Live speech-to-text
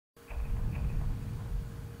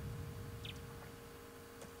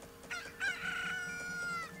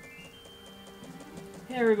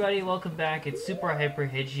Hey everybody, welcome back. It's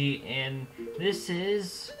SuperHyperHedgey, and this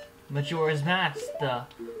is Majora's Mask, the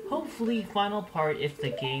hopefully final part if the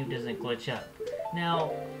game doesn't glitch up.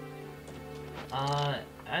 Now,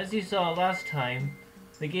 as you saw last time,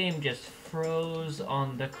 the game just froze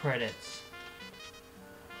on the credits.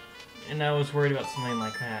 And I was worried about something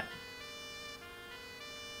like that.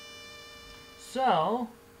 So,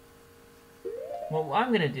 what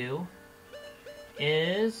I'm gonna do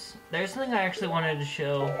is, there's something I actually wanted to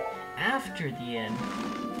show after the end,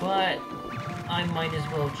 but I might as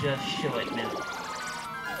well just show it now.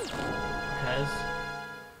 Because,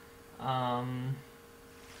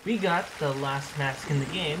 we got the last mask in the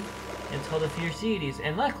game. It's called the Fierce Deities,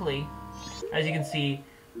 and luckily, as you can see,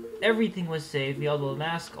 everything was saved. The all the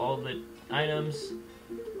mask, all the items,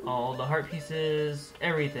 all the heart pieces,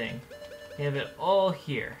 everything. We have it all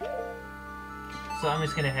here. So I'm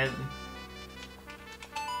just gonna head and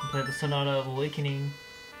play the Sonata of Awakening,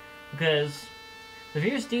 because the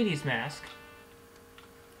Fierce Deities mask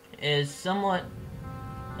is somewhat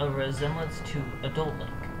a resemblance to Adult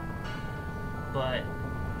Link, but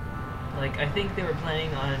like I think they were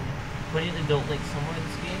planning on putting Adult Link somewhere in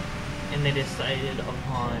this game, and they decided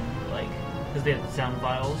upon, like, because they had the sound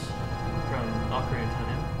files from Ocarina of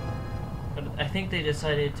Time, but I think they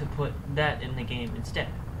decided to put that in the game instead.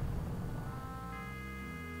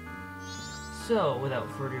 So, without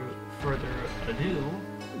further ado,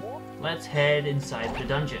 let's head inside the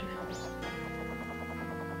dungeon.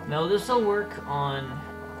 Now, this will work on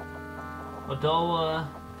Odawa,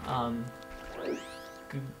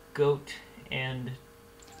 Goat, and...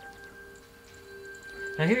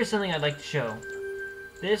 Now here's something I'd like to show.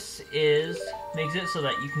 This makes it so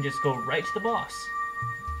that you can just go right to the boss.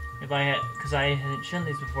 Because I hadn't shown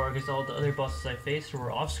these before, because all the other bosses I faced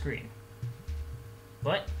were off screen.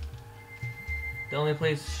 But the only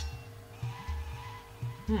place...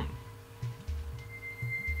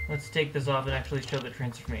 Let's take this off and actually show the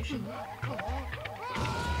transformation.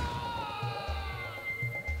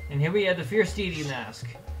 And here we have the Fierce Deity mask.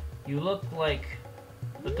 You look like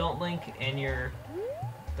Adult Link, and you're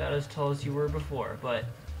about as tall as you were before, but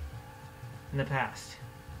in the past.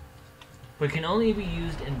 But it can only be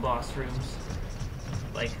used in boss rooms,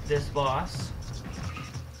 like this boss,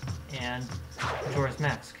 and Majora's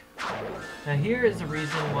Mask. Now here is the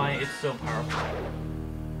reason why it's so powerful.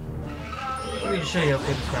 Let me just show you how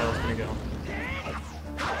quick this battle's gonna go.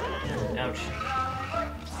 Ouch.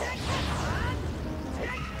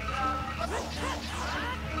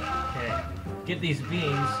 Okay, get these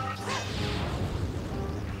beams.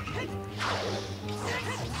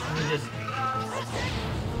 Let me just...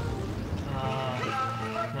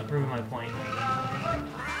 not proving my point.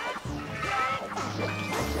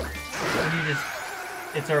 Let me just...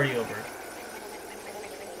 It's already over.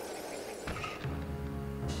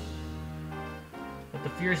 But the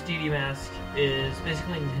Fierce Deity mask is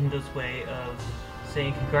basically Nintendo's way of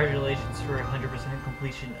saying congratulations for 100%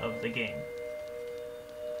 completion of the game.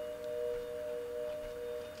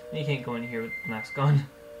 You can't go in here with the mask on.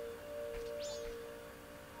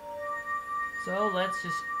 So let's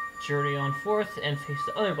just journey on forth and face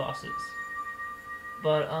the other bosses.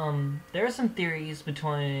 But there are some theories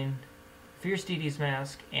between Fierce Deity's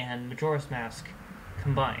mask and Majora's Mask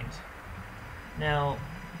combined. Now,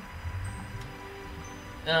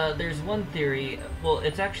 there's one theory, well,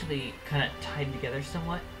 it's actually kind of tied together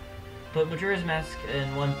somewhat, but Majora's Mask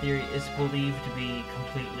in one theory is believed to be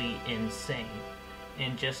completely insane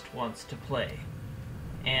and just wants to play.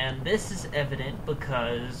 And this is evident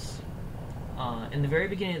because in the very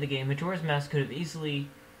beginning of the game, Majora's Mask could have easily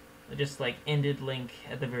just like ended Link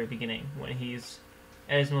at the very beginning when he's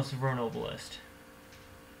at his most vulnerablest.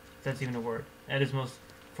 If that's even a word. At his most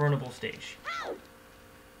vulnerable stage.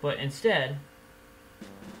 But instead,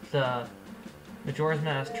 the Majora's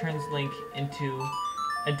Mask turns Link into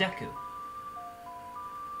a Deku.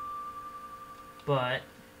 But,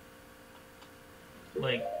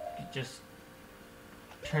 like, it just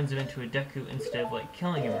turns him into a Deku instead of, like,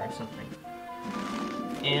 killing him or something.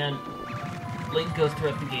 And Link goes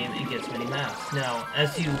throughout the game and gets many masks. Now,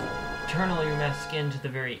 as you turn all your mask in to the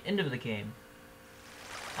very end of the game,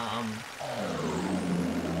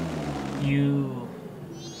 you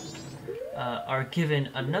are given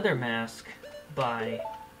another mask by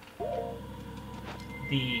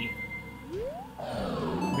the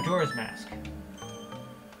Majora's Mask.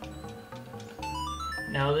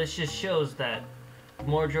 Now this just shows that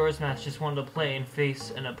Majora's Mask just wanted to play and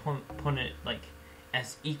face an opponent like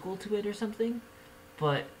as equal to it or something,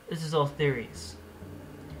 but this is all theories.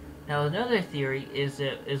 Now another theory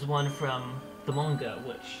is one from the manga,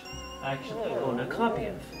 which I actually own a copy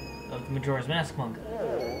of. of the Majora's Mask manga.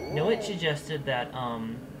 Now it suggested that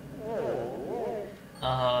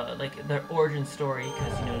like their origin story,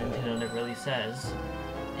 because you know Nintendo never really says,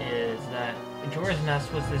 is that Majora's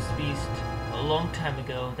Mask was this beast a long time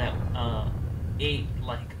ago that ate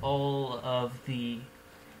like all of the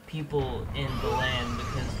people in the land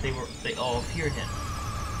because they all feared him,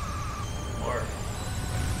 or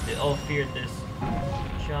they all feared this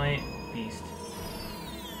giant beast.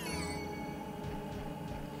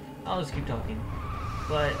 I'll just keep talking.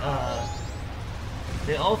 But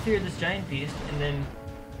they all feared this giant beast, and then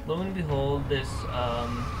lo and behold, this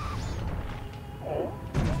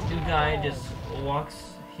new guy just walks.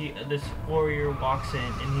 This warrior walks in,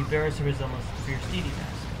 and he bears a resemblance to the Fierce Deity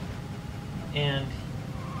Mask. And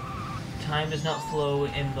time does not flow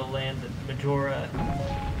in the land that Majora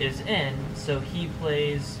is in, so he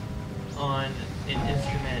plays on an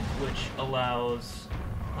instrument which allows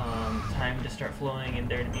time to start flowing and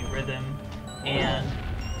there to be rhythm. And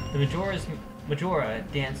the Majora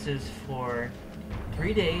dances for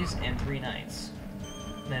 3 days and 3 nights,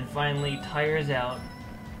 then finally tires out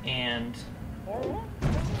and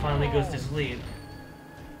finally goes to sleep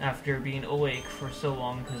after being awake for so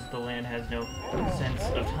long because the land has no sense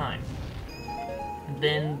of time.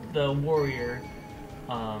 Then the warrior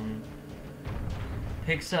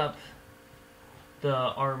picks up the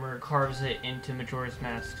armor, carves it into Majora's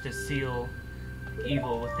Mask to seal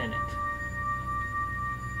evil within it.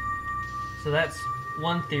 So that's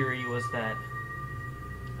one theory, was that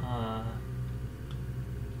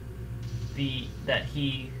he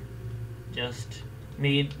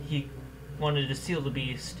wanted to seal the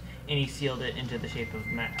beast, and he sealed it into the shape of a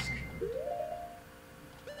mask.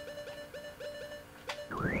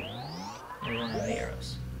 I don't have any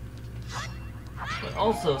arrows. But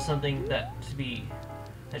also something that should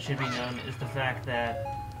be known is the fact that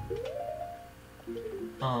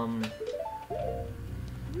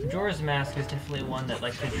Majora's Mask is definitely one that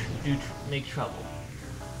likes to make trouble.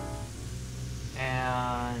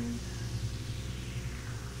 And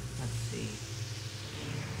let's see.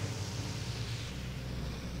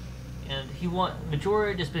 And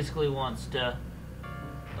Majora just basically wants to,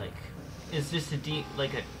 like, it's just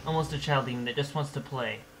almost a child demon that just wants to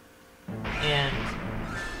play. And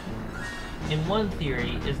in one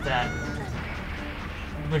theory is that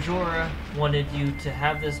Majora wanted you to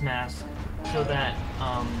have this mask so that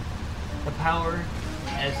a power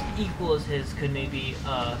as equal as his could maybe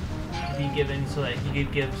be given, so that he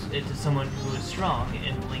could give it to someone who is strong,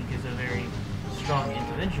 and Link is a very strong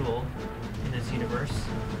individual in this universe.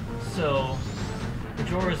 So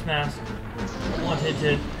Majora's Mask wanted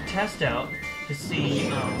to test out to see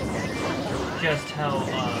just how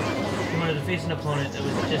he wanted to face an opponent that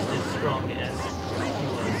was just as strong as he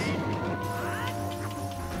was.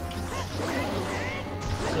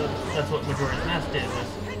 So that's what Majora's Mask did, was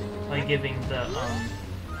by giving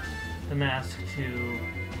the mask to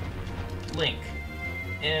Link.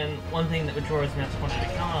 And one thing that Majora's Mask wanted to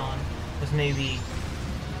count on was maybe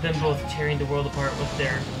them both tearing the world apart with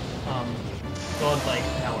their godlike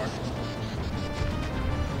power.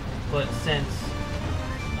 But since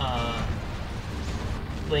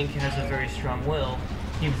Link has a very strong will,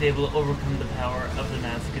 he was able to overcome the power of the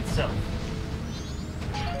mask itself.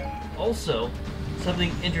 Also,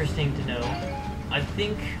 something interesting to know, I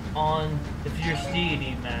think on the Fierce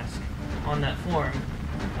Deity mask, on that form,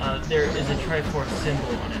 there is a Triforce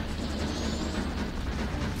symbol on it.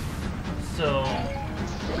 So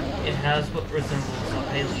it has what resembles a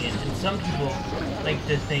Hylian, and some people like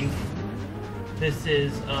to think this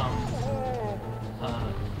is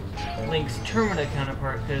Link's Termina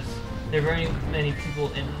counterpart, because there are very many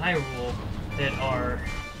people in Hyrule that are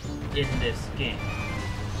in this game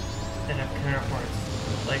that have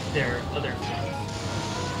counterparts like their other forms.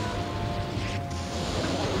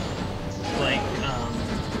 Like,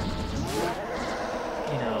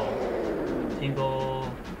 you know,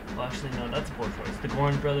 Tingle, well actually no, that's a poor choice. The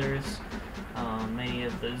Gorn brothers, many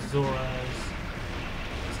of the Zoras,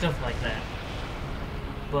 stuff like that.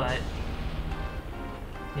 But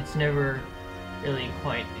it's never really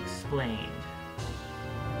quite explained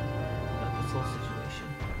about this whole situation.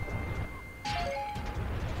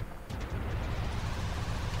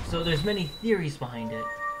 So there's many theories behind it,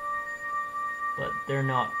 but they're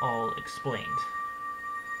not all explained.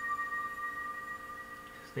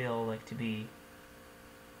 Because they all like to be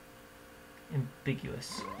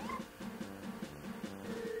ambiguous.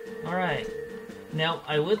 Alright, now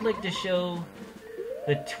I would like to show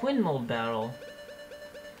the Twin Mold battle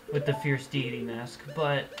with the Fierce Deity mask,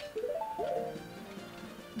 but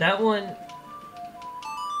that one,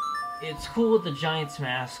 it's cool with the Giant's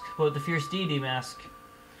mask, but with the Fierce Deity mask,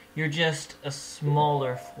 You're just a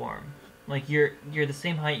smaller form. Like, you're the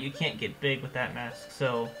same height, you can't get big with that mask,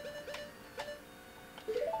 so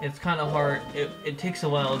it's kind of hard. It takes a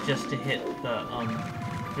while just to hit the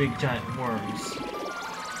big giant worms.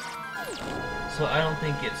 So I don't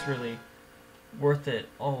think it's really worth it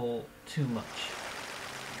all too much.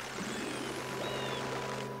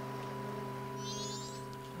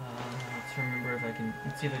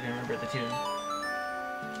 Let's see if I can remember the tune.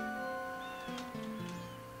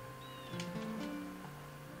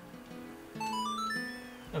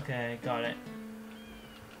 Okay, got it.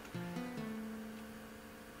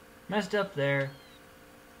 Messed up there.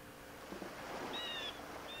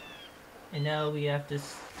 And now we have to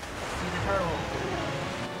see the turtle.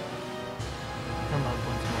 Come up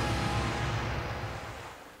once more.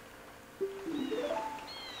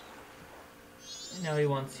 And now he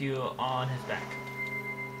wants you on his back.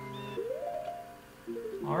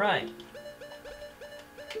 Alright.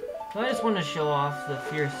 So I just want to show off the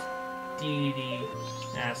Fierce Deity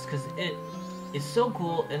mask because it is so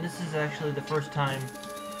cool, and this is actually the first time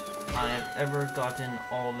I have ever gotten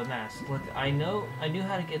all the masks. Look, I knew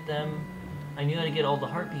how to get them. I knew how to get all the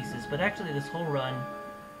heart pieces, but actually this whole run,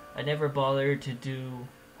 I never bothered to do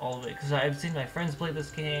all of it because I've seen my friends play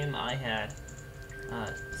this game. I had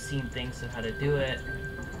seen things of how to do it,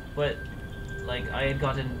 but like I had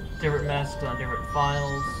gotten different masks on different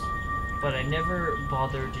files, but I never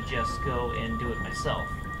bothered to just go and do it myself.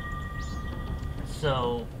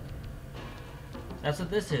 So that's what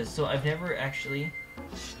this is. So I've never actually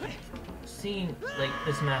seen like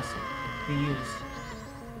this mask be used.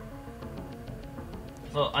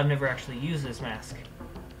 Well, I've never actually used this mask.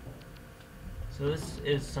 So this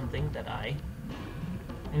is something that I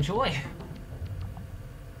enjoy.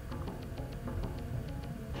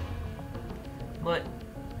 But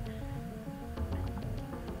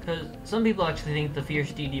because some people actually think the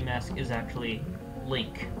Fierce Deity mask is actually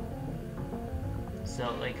Link.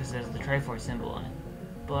 So, like, because there's the Triforce symbol on it.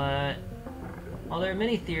 But while there are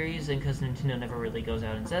many theories, and because Nintendo never really goes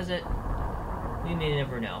out and says it, we may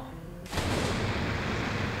never know.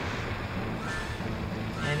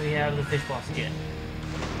 And we have the fish boss again.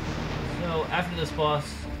 So after this boss,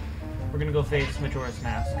 we're gonna go face Majora's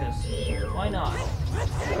Mask, because why not?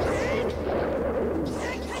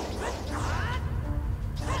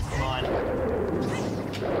 Come on.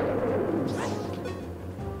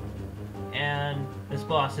 And this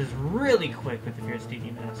boss is really quick with the Fierce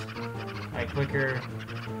Deity Mask. Like, quicker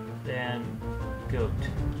than Goat.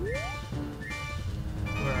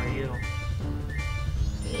 Where are you?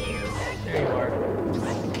 There you are.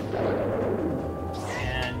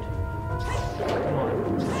 And come on.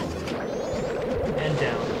 And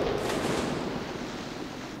down.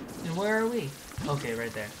 And where are we? Okay,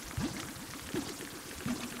 right there.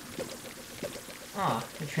 Ah,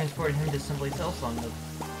 it transported him to someplace else on the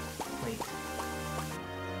plate.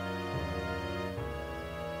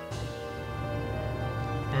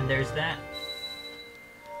 And there's that.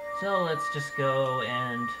 So let's just go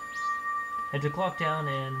and head to Clock Town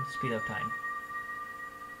and speed up time.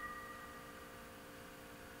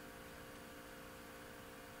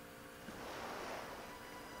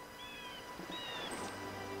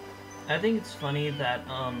 I think it's funny that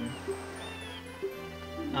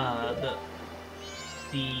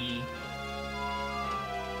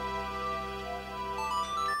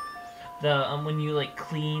when you like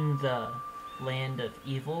clean the land of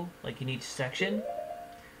evil, like in each section,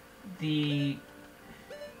 the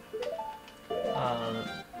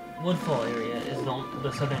Woodfall area is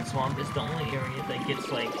the Southern Swamp is the only area that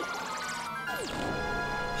gets like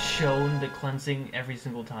shown the cleansing every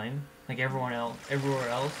single time. Like everywhere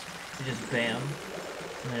else, it just bam,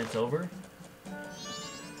 and then it's over.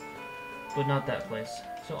 But not that place.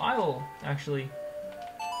 So I will actually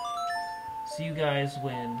see you guys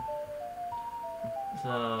when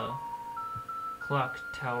the clock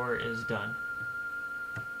tower is done.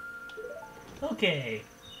 Okay,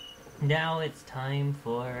 now it's time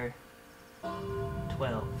for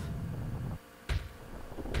 12.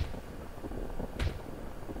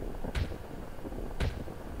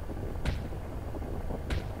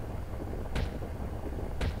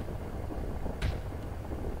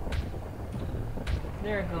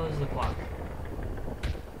 There goes the clock.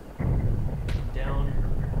 Down.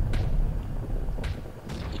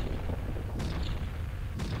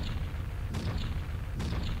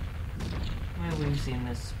 Well, we've seen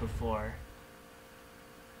this before.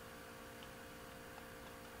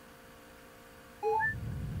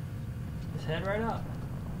 Just head right up.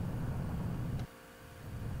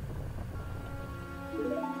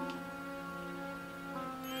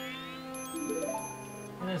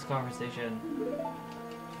 In this conversation.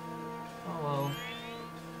 Hello.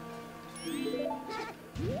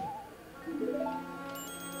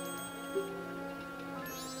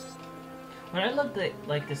 What I'd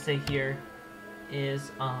like to say here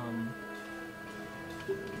is,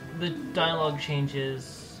 the dialogue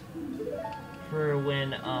changes for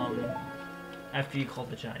when, after you call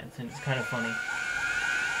the giants, and it's kind of funny.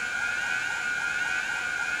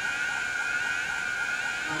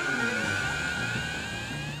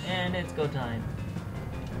 And it's go time.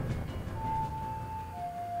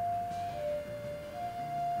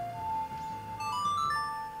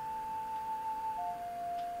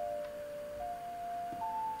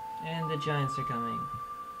 And the giants are coming.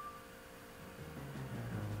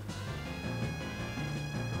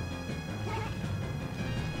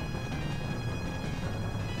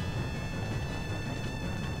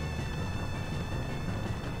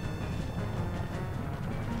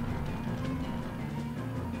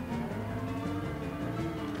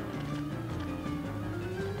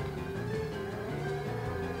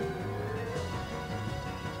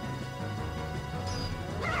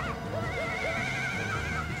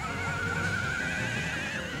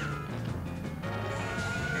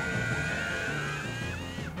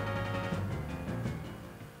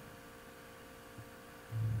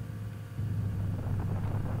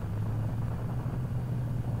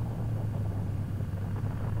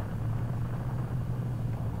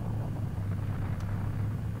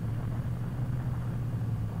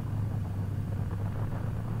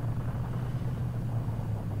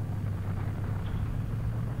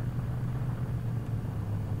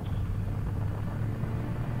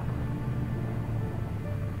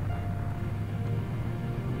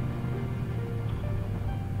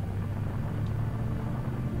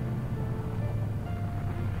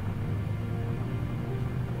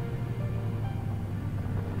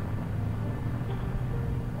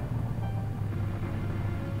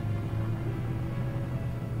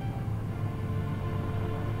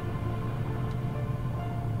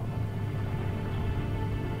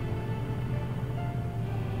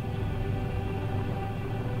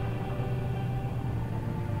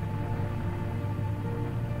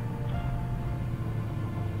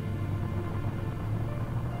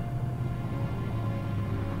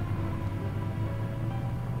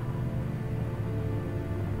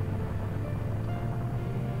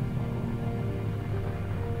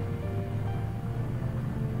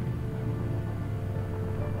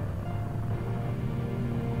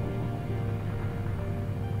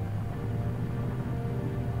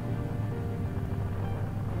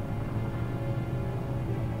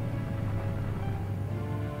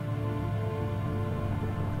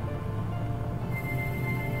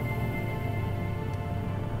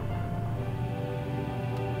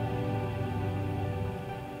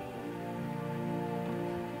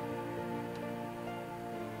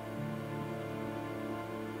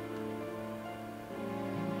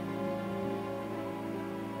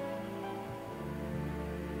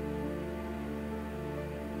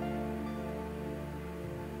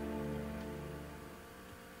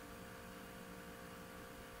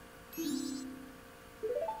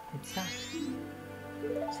 It stopped.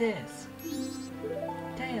 Sis.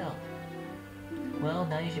 Tail. Well,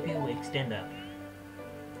 now you should be awake. Stand up.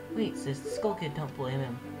 Wait, sis, the Skull Kid, don't blame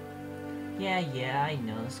him. Yeah, I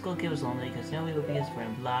know. The Skull Kid was lonely because nobody would be his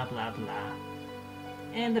friend, blah, blah, blah.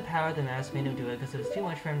 And the power of the mask made him do it because it was too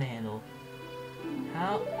much for him to handle.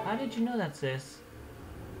 How did you know that, sis?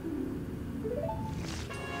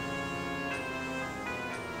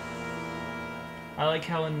 I like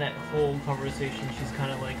how in that whole conversation she's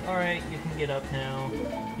kind of like, alright, you can get up now,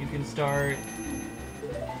 you can start,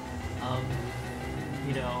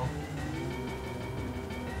 you know,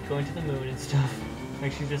 going to the moon and stuff.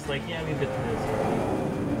 Like, she's just like, yeah, we've been through this.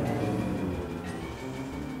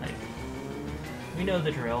 Like, we know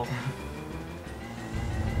the drill.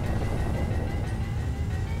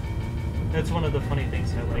 That's one of the funny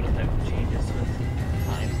things I like that changes with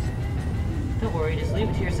time. Don't worry, just leave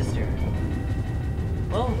it to your sister.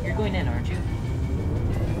 Well, you're going in, aren't you?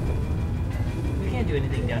 We can't do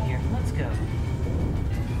anything down here. Let's go.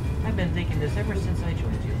 I've been thinking this ever since I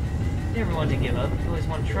joined you. You never want to give up. You always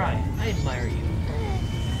want to try. I admire you.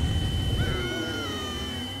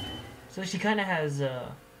 So she kind of has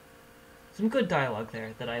some good dialogue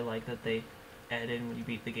there that I like that they add in when you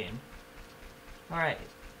beat the game. Alright.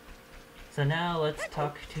 So now let's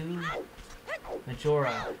talk to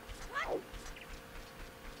Majora.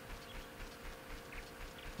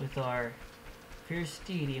 With our Fierce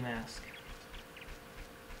Deity mask.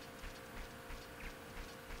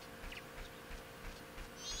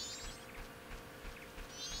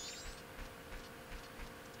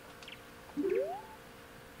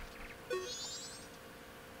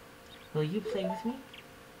 Will you play with me?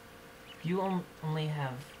 You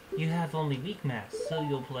have only weak masks, so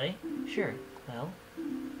you'll play? Sure. Well,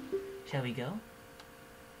 shall we go?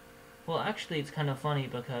 Well, actually, it's kind of funny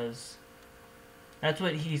because that's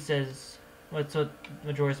what he says. That's what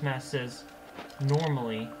Majora's Mask says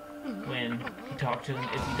normally when you talk to him.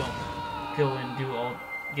 If you don't go and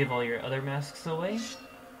give all your other masks away.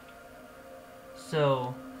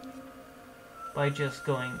 So by just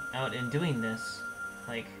going out and doing this,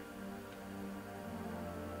 like.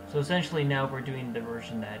 So essentially now we're doing the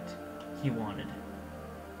version that he wanted.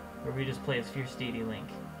 Where we just play as Fierce Deity Link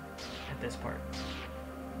at this part.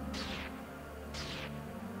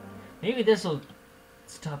 Maybe this will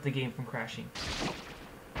stop the game from crashing.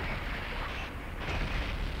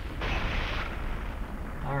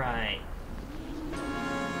 Alright.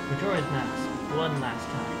 Majora's Mask, one last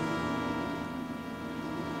time.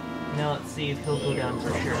 Now let's see if he'll go down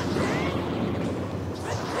for sure.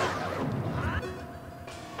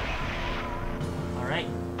 Alright,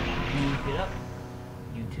 you get up,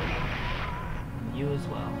 you too, and you as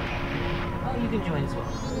well. Oh, you can join as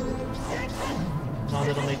well. Not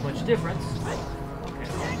that it'll make much difference.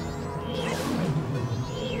 Okay.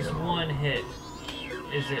 Just one hit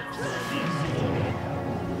is it for these.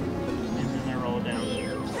 And then they're all down.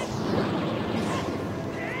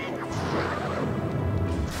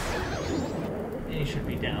 And he should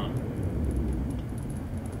be down.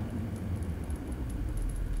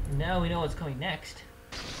 Now we know what's coming next.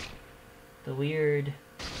 The weird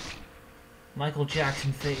Michael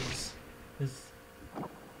Jackson phase. His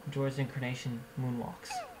Majora's Incarnation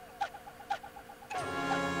moonwalks.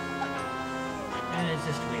 And it's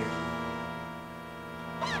just weird.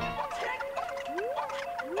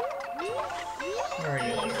 Where are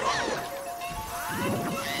you?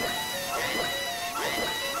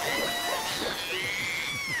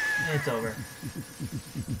 It's over.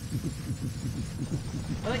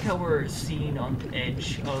 I like how we're seen on the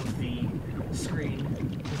edge of the screen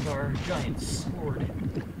with our giant sword.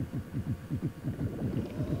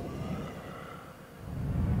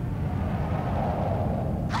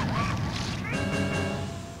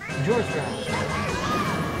 Majora's round.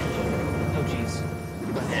 Oh jeez.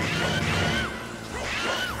 Go ahead.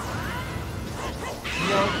 You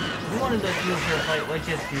know, if we wanted to feel for a fight, let's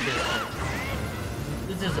just do this one.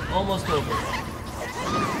 This is almost over.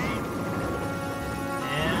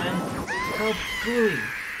 And Kabooey.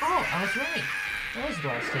 Oh, I was right. That was the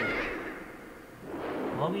last hit.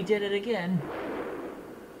 Well, we did it again.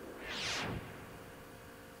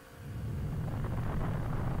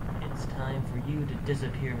 It's time for you to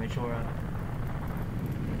disappear, Majora.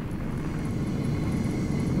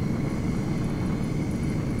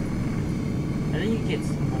 I think it gets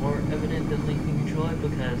more evident that Link can control it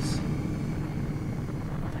because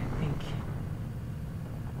I think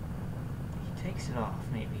he takes it off,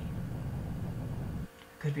 maybe.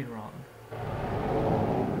 Could be wrong.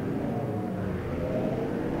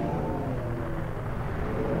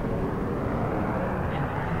 And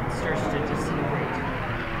it starts to disintegrate.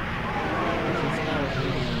 Which is not a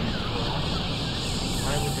real moon.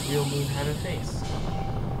 Why would the real moon have a face?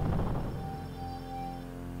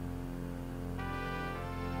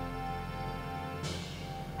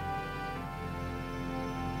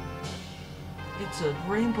 It's a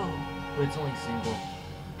rainbow, but it's only single,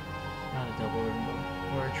 not a double rainbow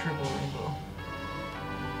or a triple rainbow.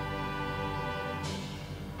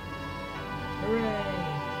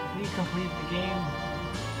 Hooray! We completed the game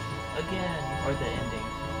again, or the ending.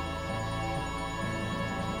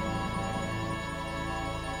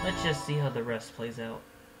 Let's just see how the rest plays out.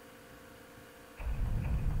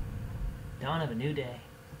 Dawn of a new day.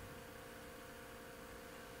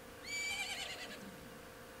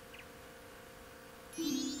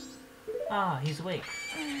 Ah, he's awake.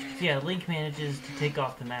 So yeah, Link manages to take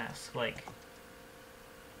off the mask, like,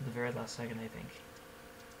 at the very last second, I think.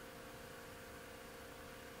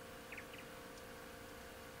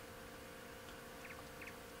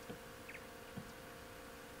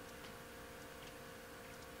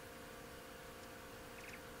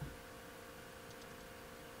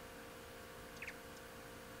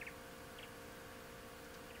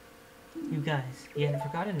 You guys, you hadn't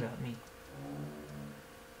forgotten about me.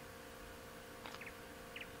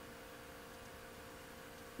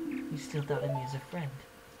 You still thought of me as a friend.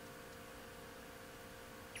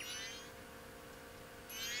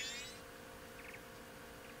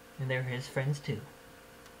 And they're his friends too.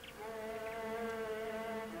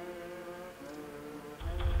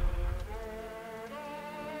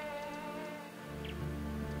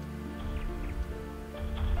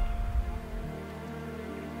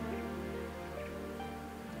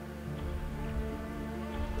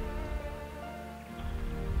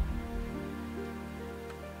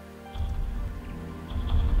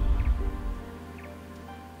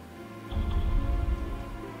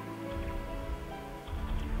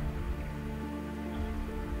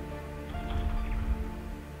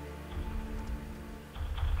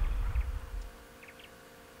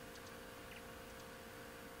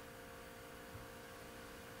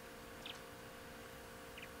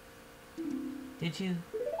 Did you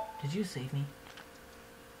save me?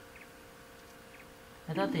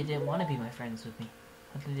 I thought they didn't want to be my friends with me.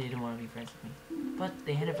 I thought they didn't want to be friends with me. But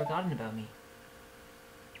they hadn't forgotten about me.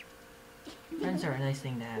 Friends are a nice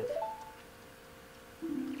thing to have.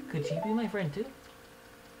 Could she be my friend too?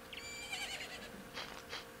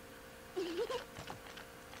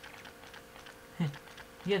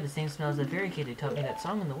 You have the same smell as the fairy kid who taught me that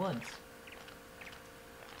song in the woods.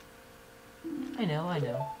 I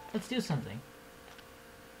know. Let's do something.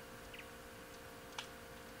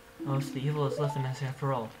 Oh, so the evil has left the mask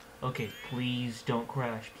after all. Okay, please don't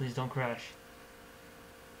crash. Please don't crash.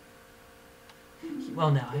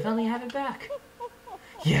 Well now, I finally have it back.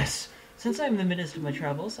 Yes! Since I am in the midst of my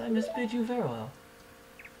travels, I must bid you farewell.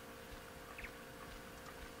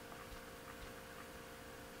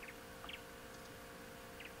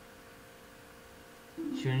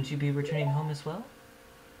 Shouldn't you be returning home as well?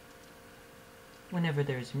 Whenever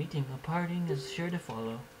there is meeting, a parting is sure to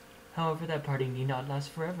follow. However, that parting need not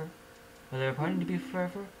last forever. Whether a parting to be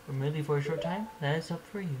forever, or merely for a short time, that is up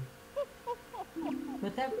for you.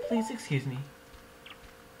 With that, please excuse me.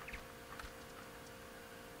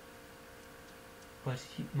 But,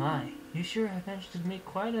 you sure have managed to make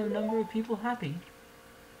quite a number of people happy.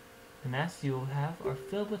 The masks you will have are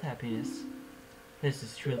filled with happiness. This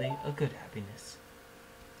is truly a good happiness.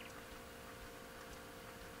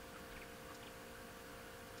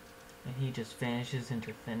 And he just vanishes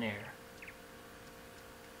into thin air.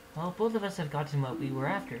 Well, both of us have gotten what we were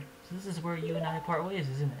after, so this is where you and I part ways,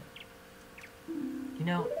 isn't it? You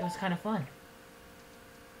know, it was kind of fun.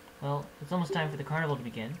 Well, it's almost time for the carnival to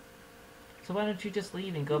begin. So why don't you just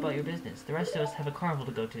leave and go about your business? The rest of us have a carnival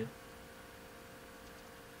to go to.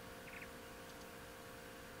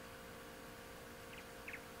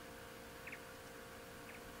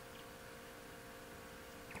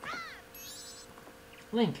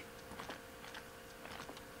 Link!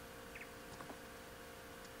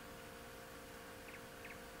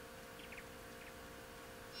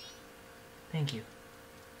 Thank you.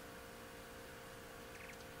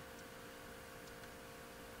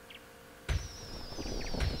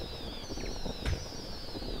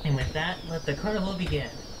 And with that, let the carnival begin.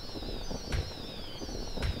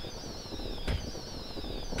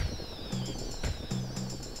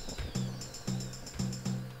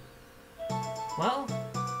 Well,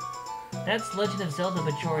 that's Legend of Zelda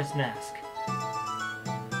Majora's Mask.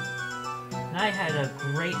 And I had a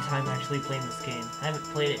great time actually playing this game. I haven't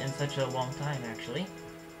played it in such a long time, actually.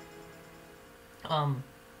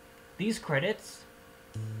 These credits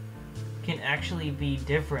can actually be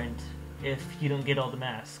different if you don't get all the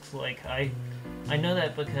masks. Like, I know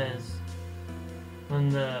that because when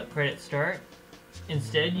the credits start,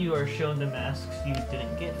 instead you are shown the masks you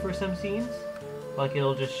didn't get for some scenes. Like,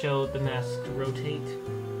 it'll just show the masks rotate.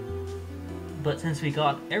 But since we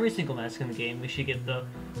got every single mask in the game, we should get the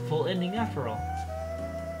full ending after all.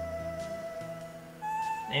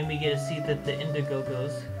 And we get to see that the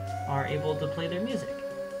Indigogos are able to play their music.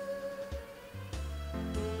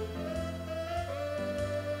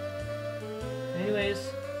 Anyways,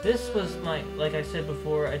 this was my, like I said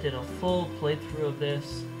before, I did a full playthrough of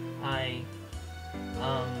this. I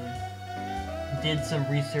did some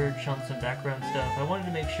research on some background stuff. I wanted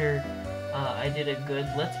to make sure I did a good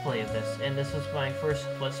Let's Play of this, and this was my first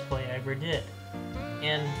Let's Play I ever did.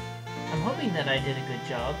 And I'm hoping that I did a good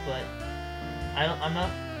job, but I'm not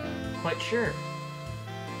quite sure.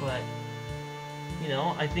 But, you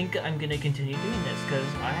know, I think I'm going to continue doing this, because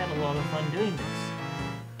I had a lot of fun doing this.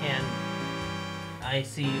 And I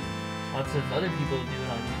see lots of other people do it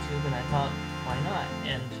on YouTube, and I thought, why not?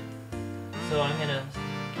 And so I'm going to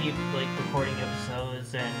keep, like, recording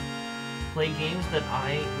episodes and play games that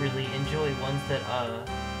I really enjoy, ones that,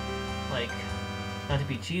 like, not to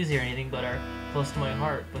be cheesy or anything, but are close to my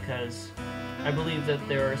heart, because I believe that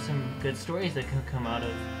there are some good stories that can come out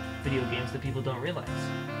of video games that people don't realize,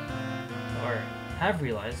 or have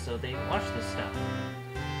realized, so they watch this stuff.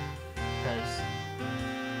 Because,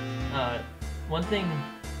 one thing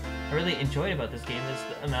I really enjoyed about this game is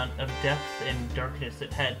the amount of depth and darkness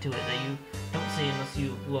it had to it that you don't see unless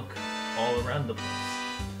you look all around the place.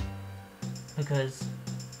 Because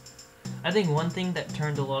I think one thing that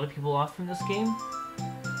turned a lot of people off from this game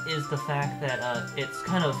is the fact that it's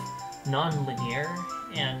kind of non-linear,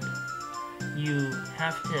 and you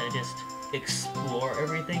have to just explore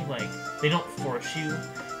everything. Like, they don't force you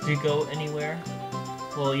to go anywhere.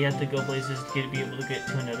 Well, you have to go places to be able to get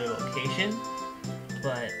to another location,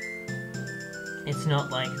 but it's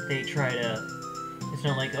not like they try to... It's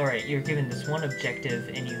not like, alright, you're given this one objective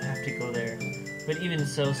and you have to go there. But even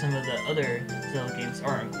so, some of the other Zelda games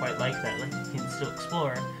aren't quite like that. Like, you can still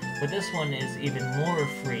explore, But this one is even more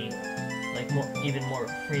free, like even more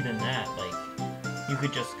free than that. Like, you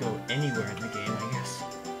could just go anywhere in the game, I guess.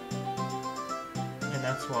 And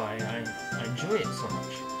that's why I enjoy it so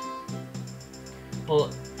much.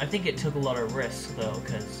 Well, I think it took a lot of risks, though,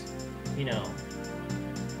 because, you know,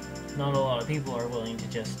 not a lot of people are willing to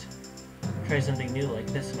just try something new like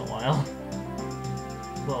this in a while.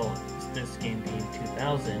 Well, this game being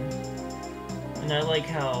 2000. And I like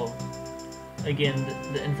how, again,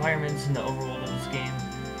 the environments and the overworld of this game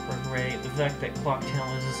are great. The fact that Clock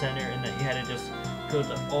Town was the center and that you had to just go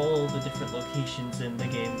to all the different locations in the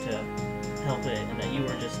game to help it, and that you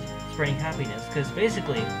were just spreading happiness. Because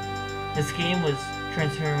basically, this game was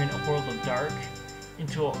transforming a world of dark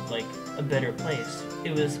into, like, a better place.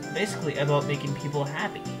 It was basically about making people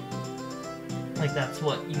happy. Like, that's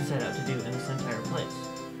what you set out to do in this entire place.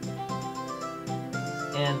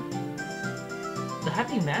 And the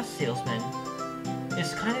Happy Mask Salesman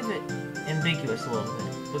is kind of ambiguous a little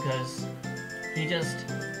bit, because he just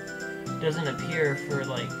doesn't appear for,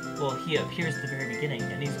 like, well, he appears at the very beginning,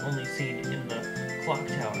 and he's only seen in the clock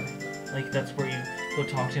tower. Like, that's where you go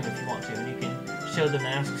talk to him if you want to, and you can show the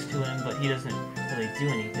masks to him, but he doesn't really do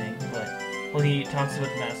anything. But, well, he talks about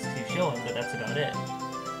the masks you show him, but that's about it.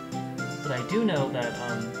 But I do know that,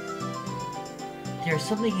 there's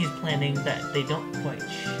something he's planning that they don't quite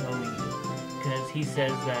show you, because he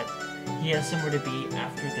says that he has somewhere to be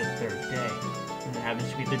after the third day, and it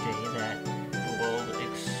happens to be the day that the world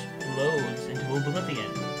explodes into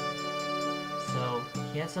oblivion. So,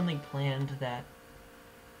 he has something planned that,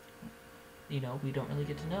 you know, we don't really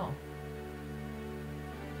get to know.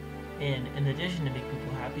 And in addition to make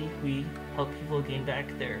people happy, we help people gain back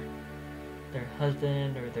their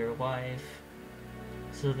husband or their wife,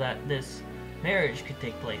 so that this marriage could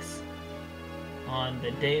take place on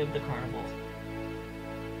the day of the carnival.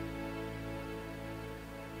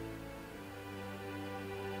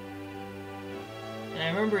 And I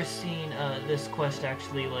remember seeing this quest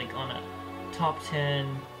actually, like, on a top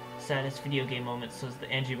 10 saddest video game moments, so it's the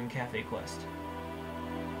Anjuman Cafe quest.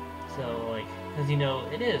 So, like, because, you know,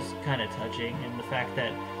 it is kind of touching, and the fact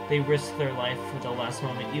that they risk their life for the last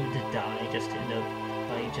moment, even to die, just to end up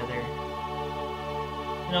by each other.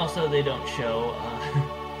 And also, they don't show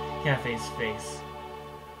Cafe's face.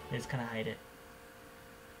 They just kind of hide it.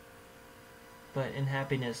 But in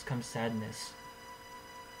happiness comes sadness.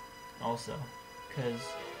 Also, because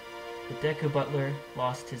the Deku Butler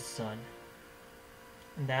lost his son.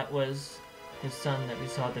 And that was his son that we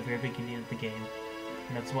saw at the very beginning of the game.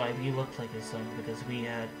 And that's why we looked like his son, because we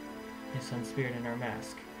had his son's spirit in our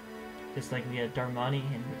mask. Just like we had Darmani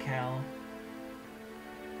and Mikau.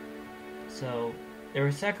 So, there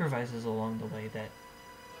were sacrifices along the way that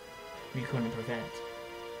we couldn't prevent.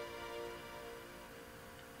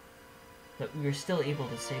 But we were still able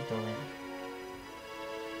to save the land.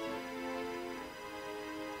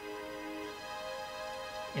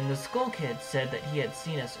 And the Skull Kid said that he had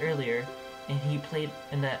seen us earlier, and he played,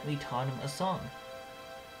 and that we taught him a song.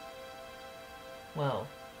 Well,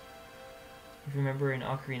 if you remember in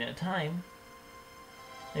Ocarina of Time,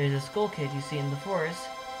 there's a Skull Kid you see in the forest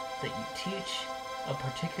that you teach a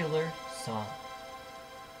particular song.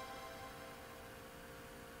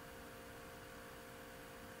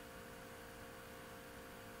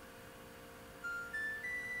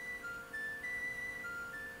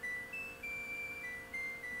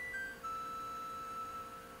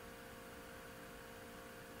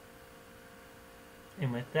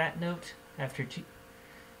 And with that note, after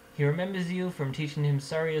he remembers you from teaching him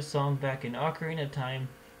Saria's song back in Ocarina of Time,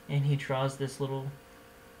 and he draws this little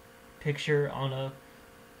picture on a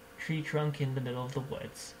tree trunk in the middle of the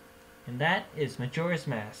woods. And that is Majora's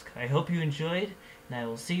Mask. I hope you enjoyed, and I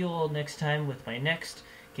will see you all next time with my next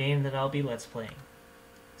game that I'll be Let's Playing.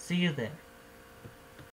 See you then.